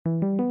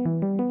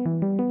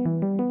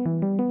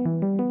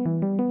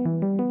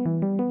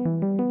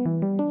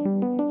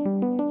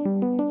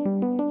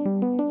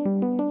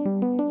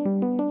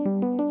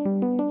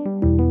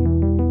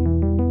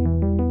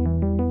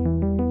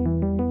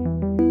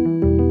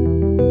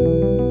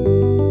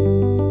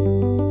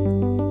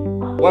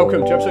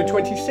Welcome to episode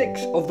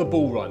 26 of the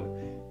Ball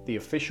Run, the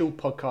official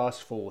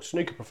podcast for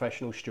snooker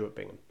professional Stuart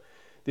Bingham.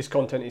 This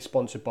content is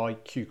sponsored by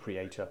Cue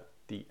Creator,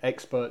 the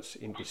experts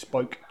in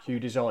bespoke cue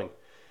design.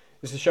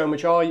 This is a show in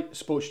which I,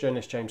 sports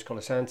journalist James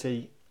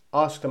Colasanti,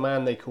 ask the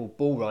man they call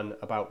Ball Run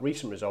about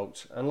recent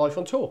results and life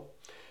on tour.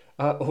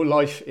 Or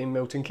life in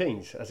Milton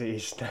Keynes, as it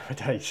is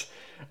nowadays.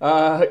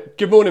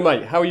 Good morning,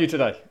 mate. How are you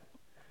today?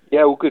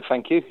 Yeah, all good,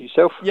 thank you.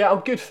 Yourself? Yeah,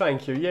 I'm good,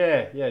 thank you.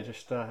 Yeah,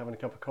 just having a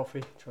cup of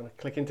coffee, trying to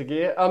click into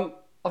gear.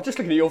 I'm just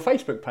looking at your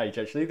Facebook page,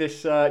 actually.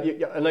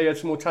 I know you had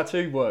some more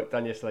tattoo work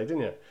done yesterday,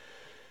 didn't you?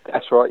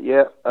 That's right,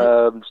 yeah.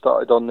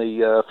 Started on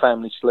the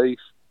family sleeve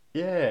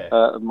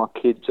of my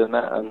kids and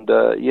that, and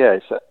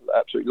it's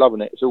absolutely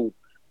loving it. It's all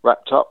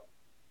wrapped up.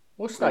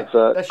 What's that?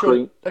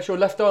 With, that's your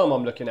left arm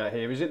I'm looking at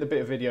here. Is it the bit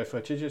of video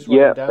footage? Just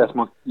yeah, down? that's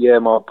my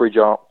bridge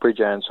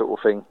hand sort of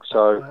thing.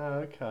 So.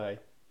 Okay.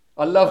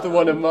 I love the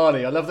one of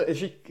Marnie. I love that.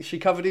 Is she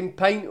covered in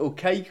paint or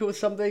cake or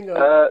something?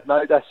 Or?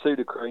 No, that's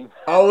Sudocreme.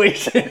 Oh,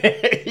 is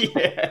it?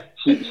 Yeah.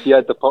 She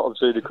had the pot of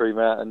Sudocreme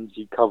out and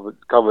she covered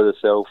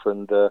herself.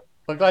 And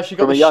I'm glad she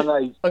got from a young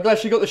age. I'm glad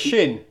she got the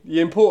shin, the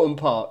important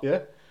part.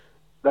 Yeah.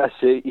 That's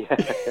it. Yeah.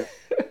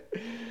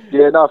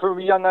 Yeah. No, from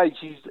a young age,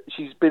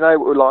 she's been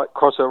able to like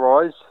cross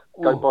her eyes,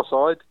 go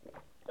boss-eyed.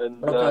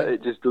 And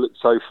it just looked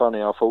so funny.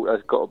 I thought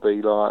that's got to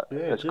be got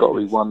to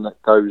be one that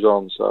goes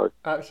on. So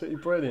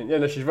absolutely brilliant. Yeah,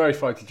 no, she's very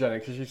photogenic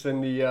because she's in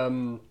the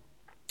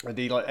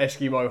like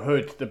Eskimo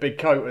hood, the big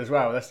coat as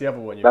well. That's the other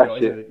one you've got,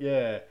 isn't it?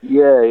 Yeah.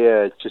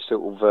 Yeah. Just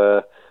sort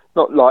of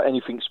not like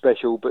anything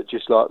special, but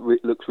just like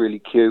looks really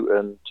cute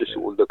and just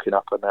sort of looking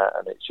up and that,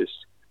 and it's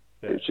just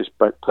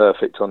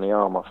perfect on the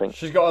arm. I think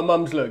she's got her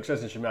mum's looks,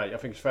 hasn't she, mate? I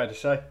think it's fair to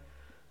say.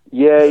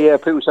 Yeah.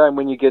 People saying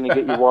when you're going to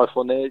get your wife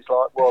on there, it's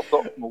like, well, I've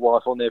got my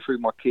wife on there through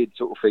my kids,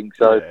 sort of thing.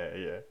 So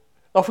yeah.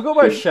 I forgot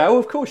about Shell.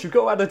 Of course, you've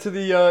got to add her to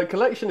the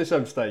collection at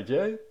some stage,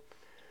 yeah.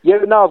 Yeah,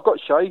 no, I've got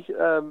Shay.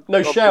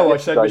 No, Shell. I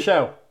said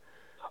Michelle.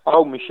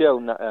 Oh,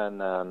 Michelle.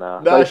 No.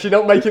 No, she's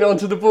not making it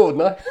onto the board,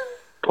 no.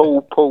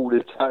 Paul,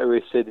 the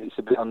tattooist, said it's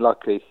a bit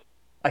unlucky.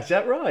 Is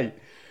that right?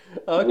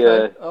 Okay,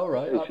 yeah. All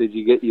right. He said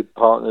you get your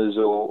partners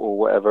or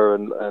whatever,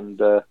 and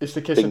it's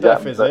the kiss of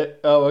death, is it?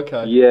 Oh,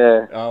 okay.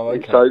 Yeah. Oh,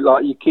 okay. So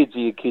like your kids are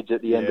your kids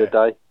at the end of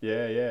the day.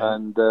 Yeah.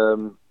 And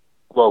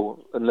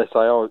well, unless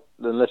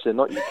they're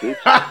not your kids.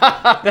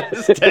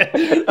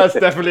 that's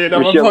definitely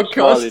another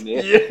podcast.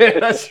 Yeah,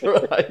 that's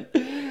right.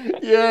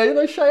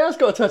 Yeah, Shay has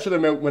got a touch of the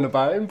milkman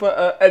about him,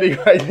 but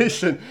anyway,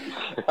 listen.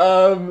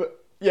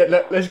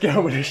 Let's get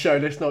on with the show.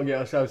 Let's not get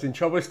ourselves in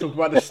trouble. Let's talk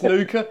about the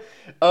snooker.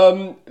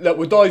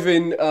 We'll dive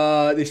in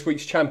this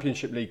week's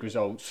Championship League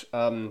results.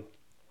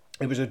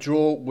 It was a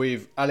draw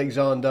with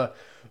Alexander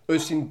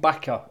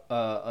Usinbaka.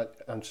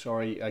 I'm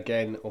sorry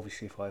again,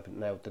 obviously, if I haven't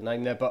nailed the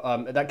name there,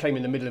 but that came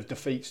in the middle of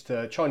defeats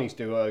to Chinese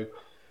duo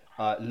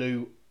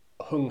Lu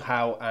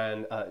Honghao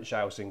and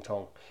Zhao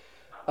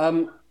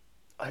Xingtong.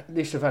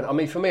 This event, I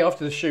mean, for me,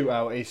 after the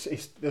shootout,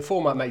 it's the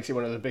format makes it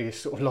one of the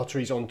biggest sort of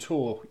lotteries on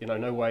tour.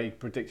 No way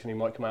predicting who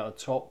might come out on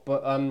top.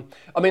 But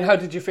I mean, how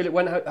did you feel it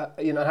went?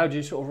 How do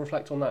you sort of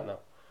reflect on that now?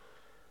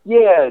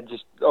 Yeah,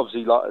 just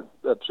obviously like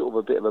a sort of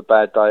a bit of a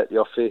bad day at the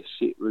office.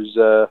 It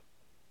was.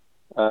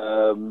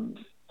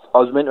 I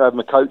was meant to have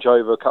my coach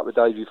over a couple of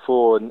days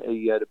before, and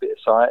he had a bit of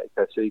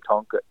sciatica, so he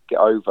can't get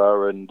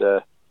over. And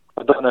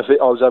I don't know if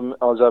I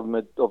was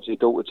having obviously a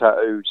daughter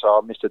tattoo, so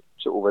I missed a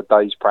sort of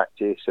a day's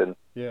practice. And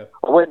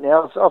I went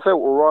there. I felt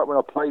all right when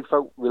I played,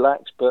 felt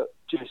relaxed, but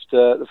just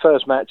the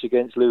first match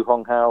against Lu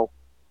Honghao,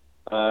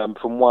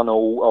 from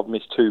 1-1, I've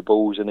missed 2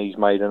 balls and he's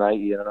made an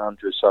 80 and an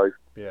 100, so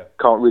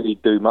can't really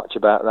do much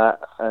about that.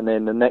 And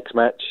then the next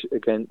match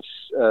against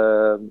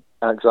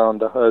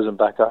Alexander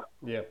Herzenbacher,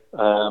 I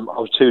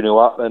was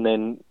 2-0 up, and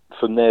then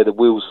from there the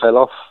wheels fell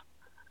off.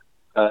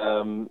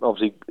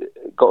 Obviously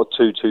got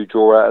a 2-2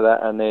 draw out of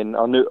that, and then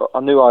I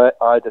knew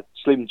I had a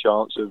slim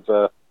chance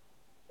of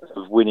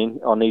winning.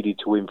 I needed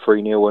to win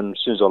 3-0, and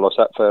as soon as I lost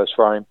that first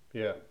frame,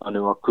 I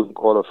knew I couldn't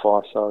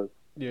qualify. So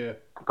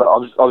but I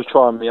was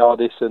trying my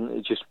hardest, and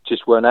it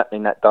just weren't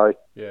happening that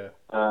day.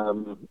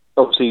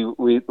 Obviously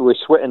we're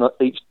sweating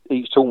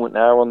each tournament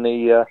now on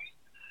the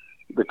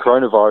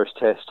coronavirus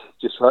test,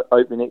 just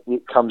hoping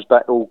it comes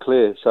back all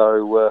clear.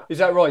 So is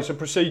that right? So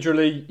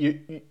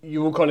procedurally,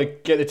 you will kind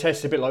of get the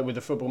test a bit like with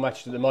the football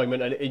matches at the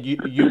moment, and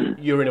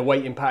you're in a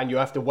waiting pattern. You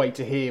have to wait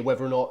to hear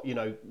whether or not,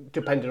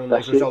 depending on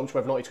those results,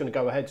 whether or not it's going to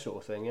go ahead, sort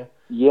of thing.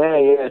 Yeah.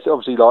 It's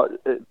obviously like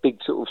a big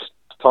sort of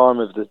time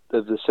of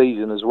the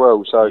season as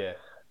well. So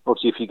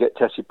obviously, if you get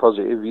tested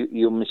positive,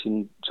 you're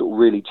missing sort of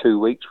really 2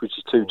 weeks, which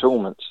is 2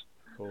 tournaments.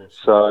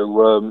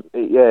 So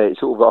it's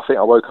sort of. I think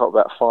I woke up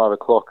about 5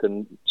 o'clock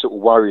and sort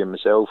of worrying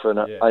myself, and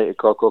at 8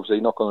 o'clock,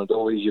 obviously, knock on the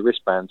door, here's your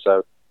wristband.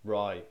 So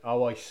right.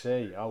 Oh, I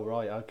see. Oh,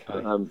 right. Okay.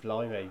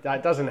 Blimey,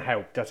 that doesn't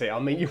help, does it? I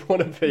mean, you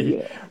want to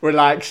be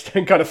relaxed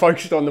and kind of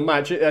focused on the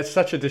match. That's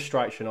such a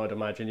distraction, I'd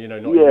imagine. Not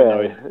even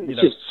knowing.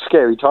 It's just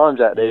scary times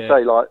out there.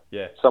 Say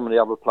some of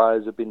the other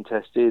players have been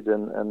tested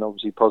and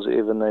obviously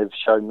positive, and they've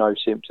shown no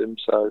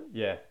symptoms. So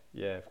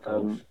of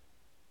course.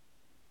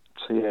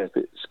 So yeah, a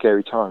bit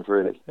scary times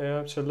really. Yeah,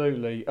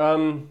 absolutely.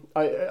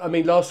 I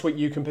mean, last week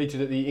you competed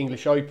at the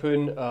English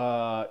Open.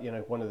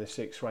 One of the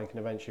 6 ranking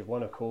events you've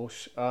won, of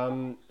course.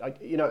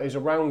 It was a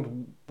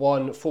round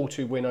 1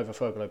 4-2 win over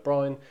Fergal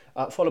O'Brien,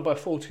 followed by a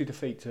 4-2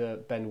 defeat to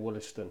Ben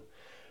Wollaston.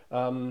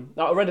 Now,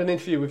 I read an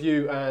interview with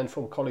you and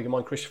former colleague of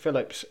mine, Chris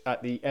Phillips,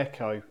 at the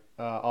Echo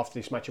after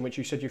this match, in which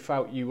you said you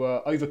felt you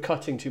were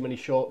overcutting too many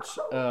shots,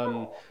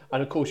 and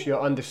of course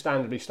you're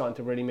understandably starting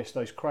to really miss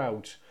those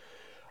crowds.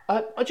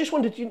 I just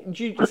wondered,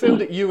 do you feel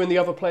that you and the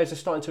other players are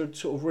starting to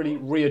sort of really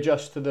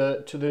readjust to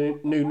the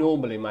new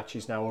normal in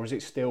matches now, or is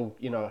it still,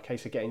 a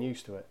case of getting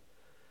used to it?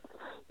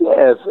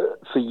 Yeah,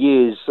 for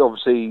years,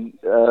 obviously,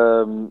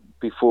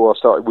 before I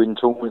started winning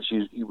tournaments,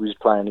 you was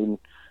playing in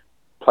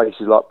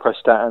places like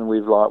Prestatyn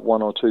with like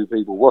 1 or 2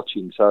 people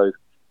watching, so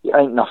it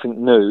ain't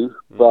nothing new,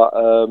 but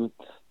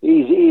it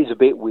is a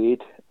bit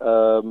weird,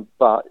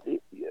 but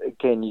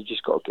again, you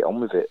just got to get on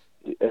with it.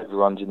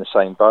 Everyone's in the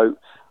same boat.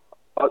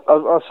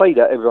 I say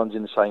that everyone's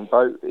in the same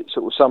boat. It's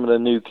sort of some of the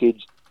new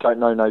kids don't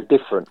know no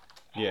different.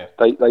 Yeah.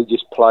 They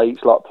just play.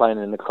 It's like playing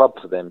in the club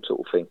for them,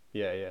 sort of thing.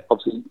 Yeah, yeah.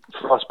 Obviously,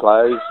 for us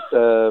players,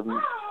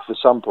 for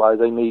some players,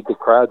 they need the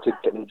crowd to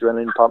get the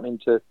adrenaline pumping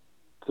to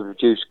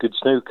produce good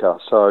snooker.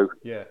 So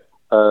yeah,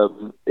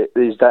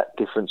 there's that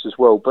difference as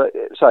well. But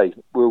say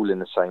we're all in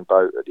the same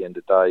boat at the end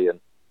of the day,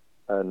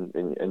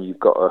 and you've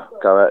got to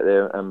go out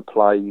there and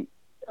play.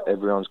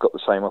 Everyone's got the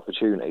same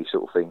opportunity,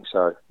 sort of thing.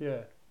 So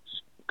yeah.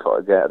 Got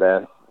to get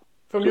there.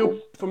 From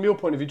your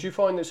point of view, do you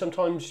find that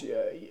sometimes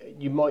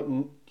you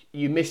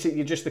miss it?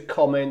 You're just the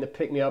comment, the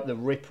pick me up, the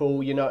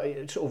ripple.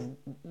 Sort of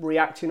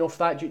reacting off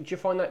that. Do you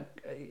find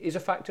that is a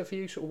factor for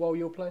you, sort of while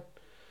you're playing?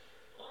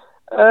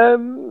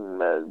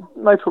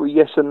 No, probably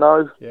yes and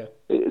no. Yeah.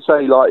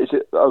 Say like, is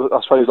it?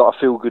 I suppose like a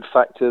feel good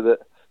factor that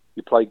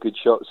you play good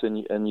shots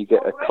and you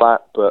get a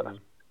clap, but.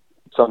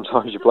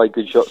 Sometimes you play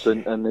good shots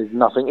and there's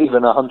nothing.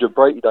 Even 100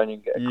 break, you don't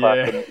even get a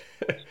clap. And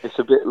it's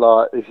a bit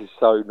like, this is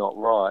so not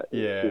right.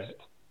 Yeah.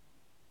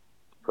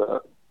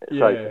 But as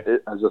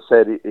I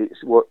said, it's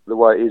the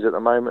way it is at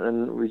the moment,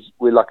 and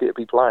we're lucky to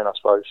be playing, I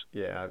suppose.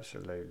 Yeah,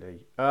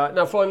 absolutely.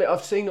 Now, finally,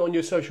 I've seen on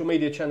your social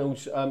media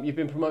channels, you've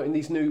been promoting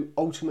these new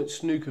Ultimate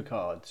Snooker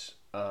cards.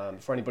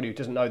 For anybody who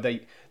doesn't know,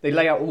 they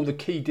lay out all the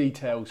key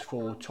details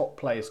for top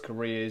players'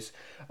 careers,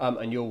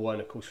 and your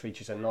one, of course,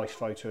 features a nice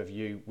photo of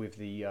you with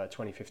the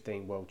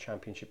 2015 World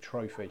Championship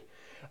trophy.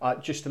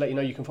 Just to let you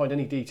know, you can find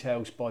any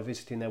details by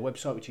visiting their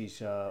website, which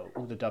is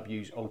all the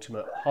W's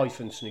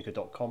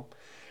ultimate-snooker.com.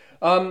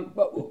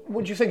 But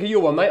what do you think of your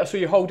one, mate? I saw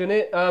you holding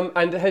it,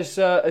 and has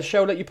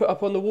Shell let you put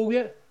up on the wall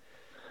yet?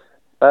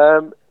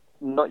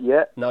 Not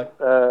yet. No.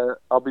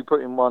 I'll be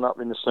putting one up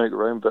in the snooker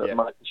room, but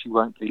she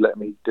won't be letting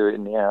me do it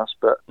in the house.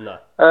 But no.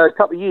 A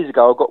couple of years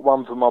ago, I got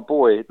one for my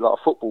boy, like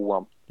a football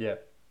one. Yeah.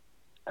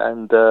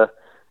 And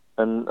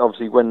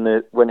obviously when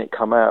it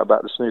come out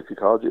about the snooker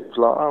card, it was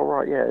like, oh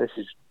right, yeah, this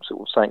is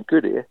sort of something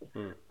good here.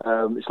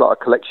 It's like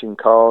a collection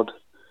card,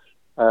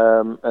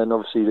 and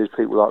obviously there's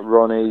people like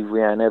Ronnie,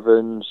 Rhiannon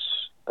Evans,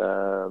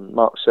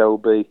 Mark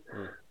Selby,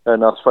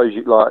 and I suppose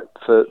you like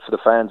for the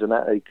fans and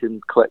that they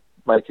can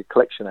make a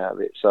collection out of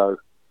it. So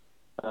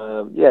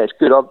it's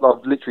good.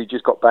 I've literally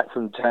just got back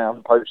from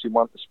town posting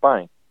one to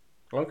Spain.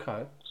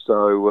 Okay.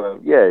 So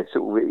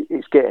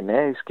it's getting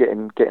there. It's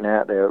getting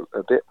out there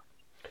a bit.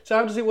 So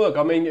how does it work?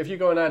 I mean, if you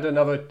go and add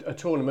a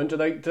tournament, do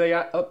they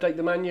update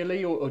them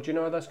manually, or do you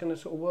know how that's going to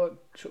sort of work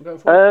going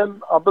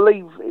forward? I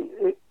believe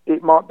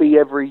it might be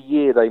every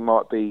year they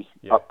might be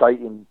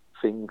updating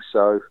things.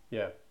 So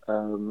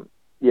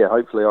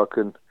hopefully I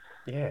can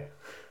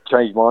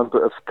change mine,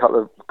 put a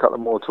couple of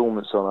more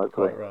tournaments on.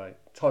 Hopefully, right.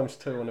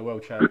 ×2 on the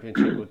World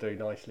Championship will do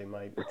nicely,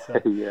 mate.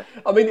 But,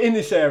 I mean, in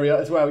this area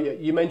as well,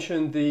 you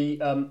mentioned the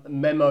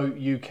Memo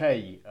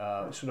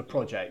UK sort of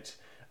project.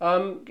 I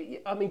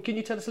mean, can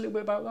you tell us a little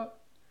bit about that?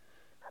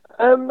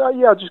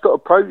 I just got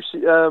approached.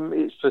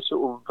 It's for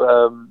sort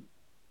of,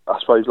 I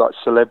suppose, like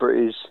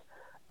celebrities.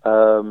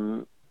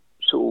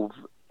 Sort of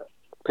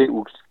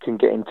people can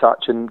get in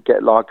touch and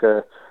get like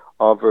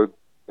either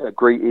a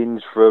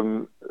greetings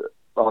from,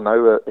 I don't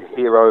know, a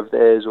hero of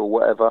theirs or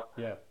whatever.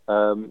 Yeah.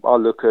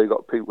 I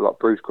got people like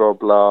Bruce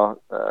Grobler,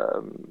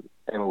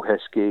 Emil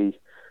Heskey.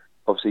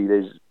 Obviously,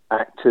 there's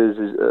actors.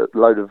 There's a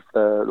load of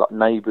like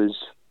Neighbours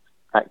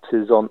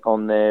actors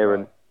on there,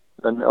 right.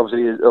 and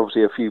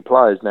obviously a few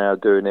players now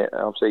doing it.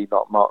 Obviously,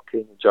 like Mark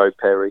King, Joe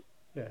Perry.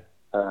 Yeah.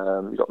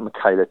 You've got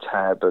Michaela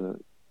Tabb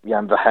and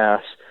Jan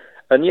Verhaas.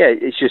 And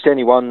it's just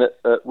anyone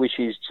that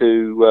wishes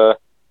to.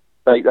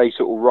 They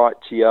sort of write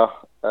to you.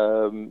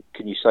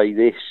 Can you say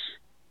this?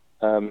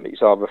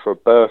 It's either for a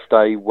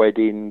birthday,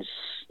 weddings,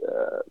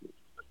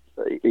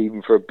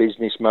 even for a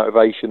business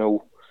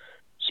motivational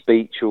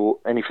speech or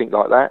anything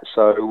like that.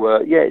 So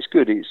it's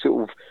good. It's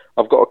sort of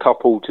I've got a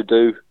couple to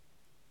do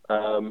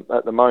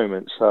at the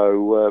moment.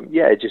 So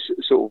just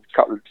sort of a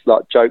couple of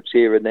like jokes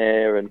here and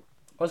there. And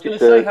I was going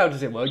to say, how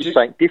does it work? Just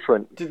something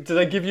different. Do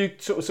they give you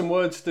sort of some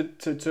words to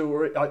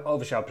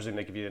obviously I presume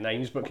they give you the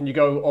names, but can you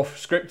go off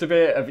script a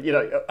bit?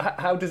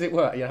 How does it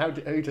work?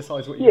 Who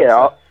decides what you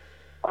say?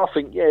 I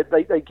think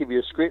they give you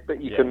a script,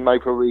 but you can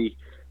maybe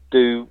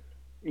do.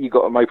 You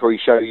got to maybe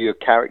show your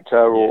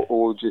character,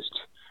 or just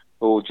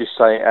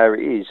say it how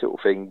it is, sort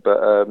of thing. But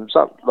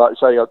so, like I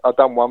say, I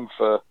done one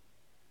for.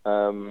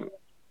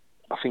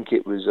 I think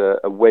it was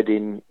a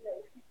wedding,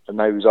 and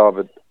they was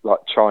either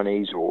like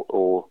Chinese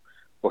or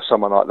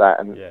someone like that.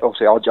 And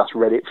obviously, I just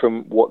read it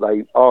from what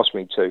they asked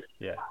me to.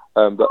 Yeah.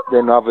 But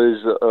then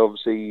others,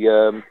 obviously,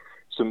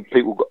 some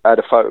people had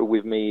a photo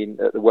with me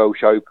at the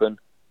Welsh Open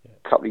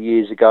a couple of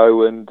years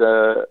ago, and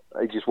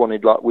they just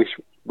wanted like wish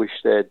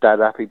their dad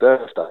happy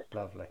birthday.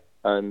 Lovely.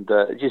 And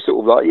just sort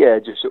of like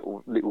just sort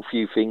of little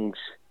few things.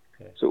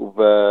 Sort of,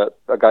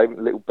 I gave them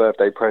a little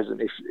birthday present.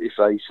 If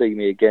they see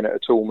me again at a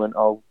tournament,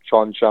 I'll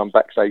try and show them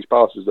backstage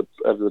passes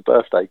as a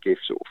birthday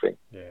gift, sort of thing.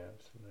 Yeah,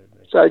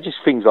 absolutely. So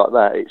just things like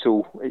that. It's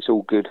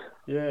all good.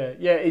 Yeah.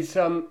 It's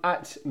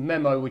at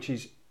Memo, which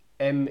is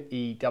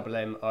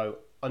MEMMO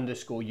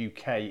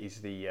 _UK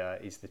is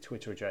the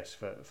Twitter address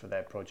for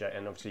their project,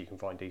 and obviously you can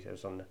find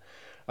details on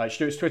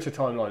Stuart's Twitter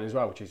timeline as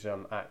well, which is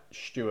at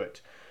Stuart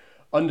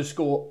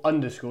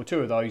 __ two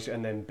of those,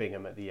 and then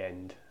Bingham at the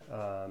end.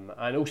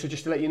 And also,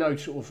 just to let you know,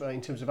 sort of in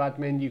terms of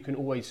admin, you can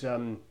always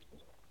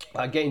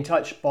get in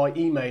touch by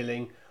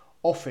emailing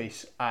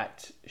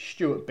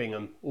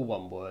office@stuartbingham, all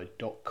one word,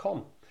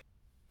 .com.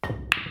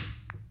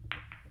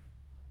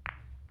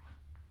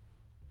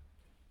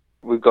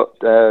 We've got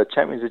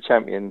Champions of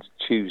Champions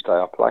Tuesday.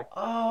 I play.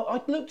 Oh, I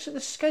looked at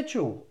the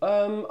schedule.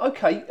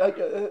 Okay,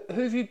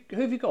 who have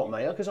you got,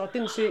 mate? Because I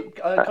didn't see it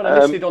kind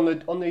of listed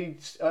on the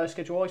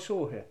schedule I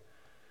saw here.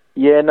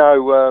 Yeah,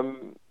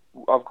 no.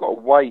 I've got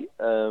to wait.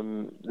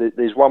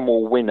 There's one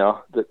more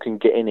winner that can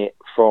get in it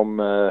from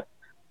the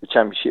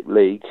Championship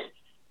League,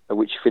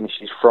 which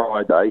finishes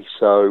Friday.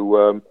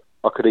 So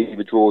I could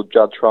either draw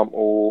Judd Trump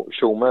or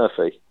Sean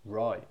Murphy.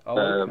 Right. Oh,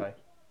 okay.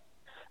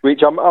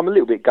 Which I'm a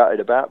little bit gutted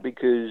about,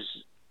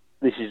 because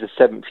this is the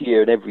 7th year,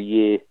 and every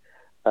year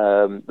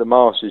the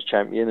Masters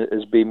champion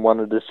has been one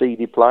of the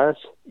seeded players.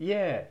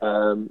 Yeah.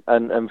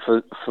 And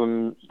for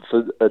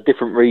a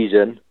different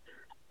reason.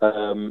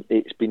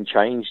 It's been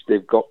changed.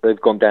 They've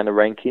gone down the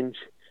rankings.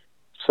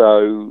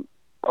 So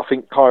I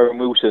think Kyron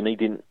Wilson, he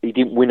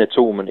didn't win a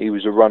tournament. He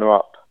was a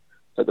runner-up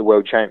at the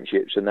World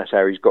Championships, and that's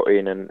how he's got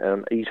in.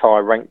 And he's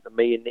higher ranked than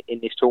me in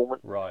this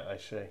tournament. Right, I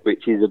see.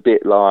 Which is a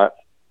bit like,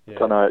 I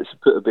don't know, it's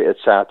put a bit of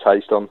sour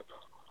taste on.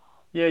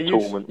 Yeah,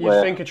 you'd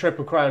think a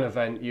Triple Crown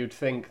event, you'd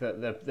think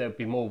that there'd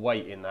be more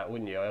weight in that,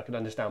 wouldn't you? I can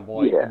understand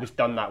why it was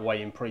done that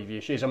way in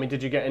previous years. I mean,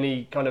 did you get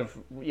any kind of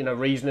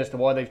reason as to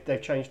why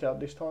they've changed it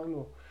up this time?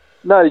 Or?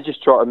 No, they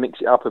just try to mix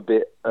it up a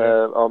bit. I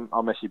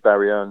messaged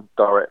Barry Earn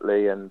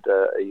directly, and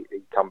he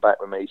come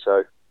back with me.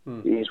 So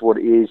it is what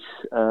it is.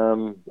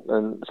 And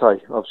so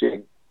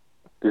obviously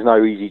there's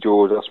no easy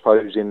draws, I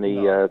suppose, in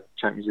the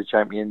Champions of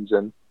Champions,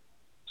 and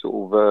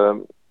sort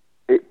of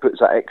it puts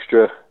that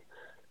extra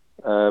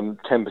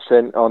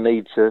 10% I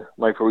need to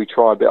maybe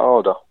try a bit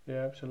harder.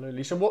 Yeah,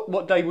 absolutely. So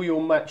what day will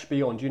your match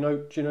be on? Do you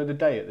know the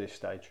day at this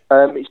stage?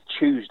 It's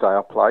Tuesday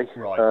I play.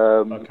 Right.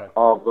 Okay.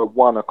 Either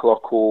 1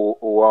 o'clock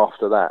or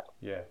after that.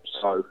 Yeah.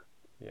 So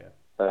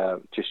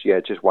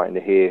just waiting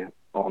to hear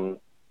on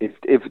if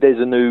there's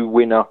a new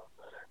winner,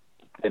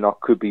 then I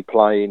could be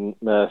playing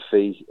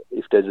Murphy.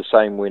 If there's the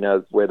same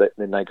winner,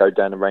 then they go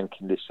down the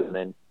ranking list, and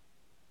then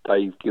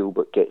Dave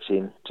Gilbert gets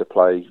in to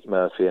play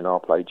Murphy, and I'll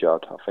play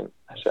Judd. I think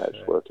that's how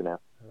it's working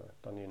out.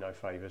 Done you no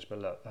favours, but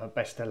look,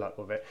 best of luck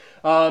with it.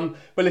 But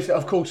listen,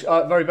 of course,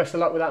 very best of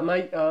luck with that,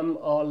 mate.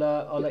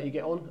 I'll let you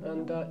get on,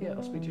 and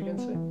I'll speak to you again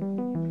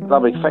soon.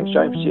 Lovely, thanks,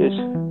 James.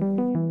 Cheers.